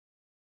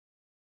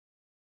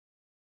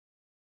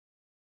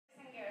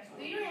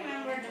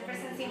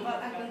present simple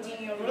and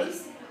continuous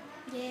rules?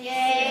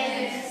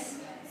 Yes.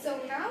 So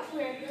now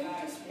we are going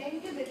to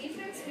explain you the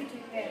difference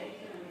between them.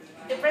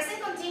 The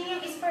present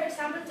continuous is, for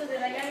example, to the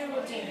daily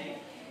routine.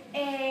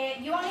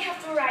 You only have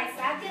to write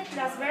subject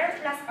plus verb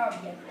plus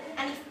object.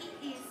 And if it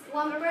is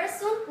One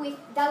person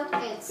without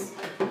else.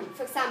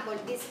 For example,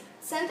 this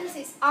sentence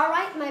is, I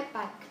ride my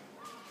bike.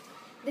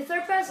 The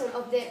third person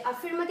of the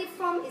affirmative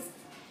form is,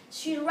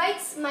 she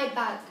rides my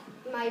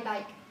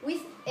bike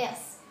with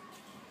S.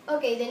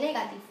 Okay, the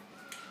negative.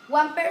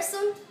 One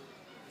person,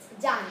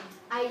 Jan.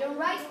 I don't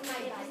ride my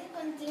The bike. present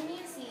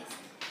continuous is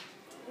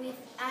with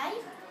I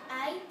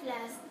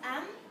plus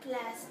am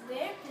plus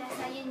verb plus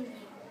ing.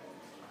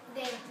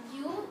 Then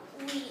you,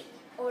 we,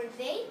 or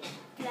they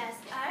plus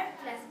are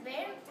plus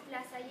verb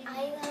plus ing.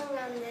 I don't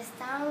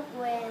understand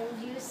when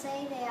you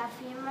say the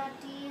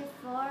affirmative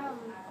form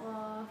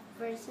of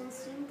present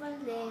simple,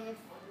 the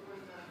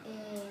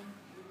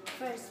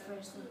first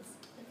person.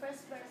 The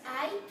first person.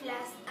 I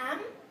plus am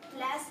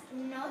plus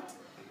not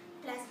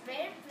plus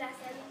verb plus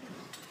ing.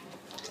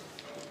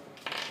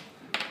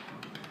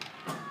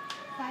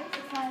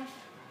 5.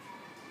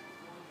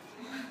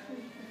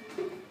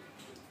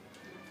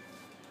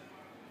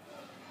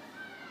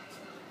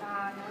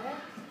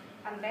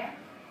 Andrea.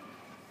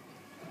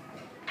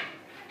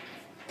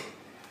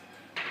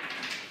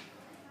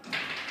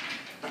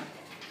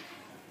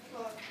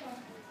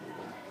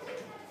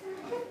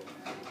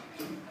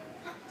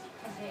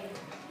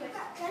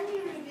 Can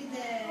you repeat the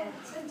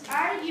sentence?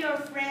 Are your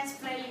friends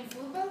playing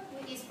football?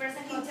 It is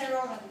present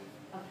interrogative.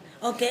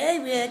 Okay,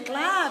 we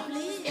clap,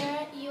 please.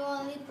 There you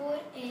only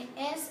put a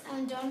S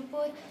and don't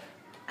put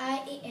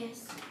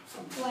IES.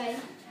 Why?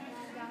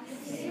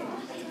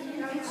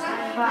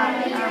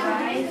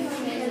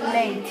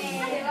 Late.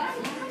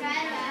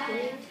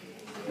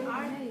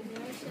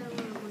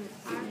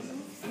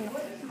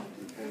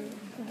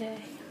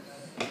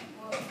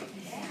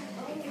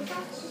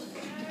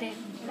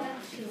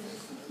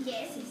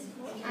 Yes.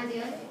 And the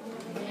other?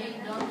 They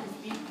don't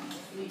speak